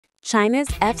China's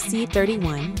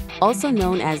FC-31, also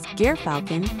known as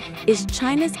Gyrfalcon, is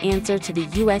China's answer to the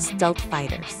U.S. stealth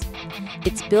fighters.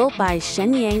 It's built by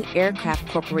Shenyang Aircraft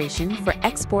Corporation for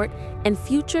export and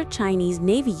future Chinese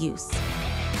Navy use.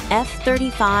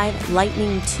 F-35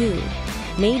 Lightning II,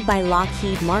 made by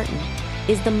Lockheed Martin,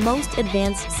 is the most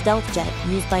advanced stealth jet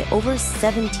used by over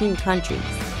 17 countries,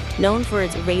 known for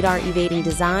its radar-evading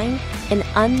design and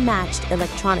unmatched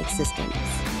electronic systems.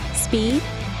 Speed: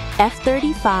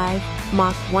 F-35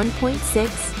 Mach 1.6,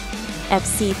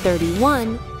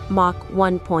 FC-31 Mach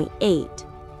 1.8.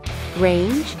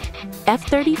 Range: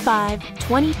 F-35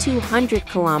 2,200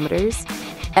 kilometers,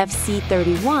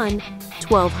 FC-31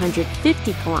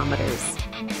 1,250 kilometers.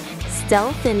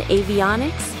 Stealth and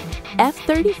avionics: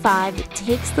 F-35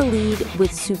 takes the lead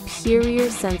with superior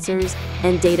sensors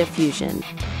and data fusion.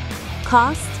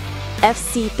 Cost: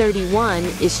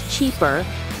 FC-31 is cheaper,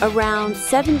 around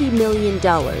 $70 million,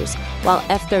 while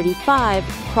F-35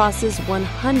 crosses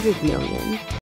 $100 million.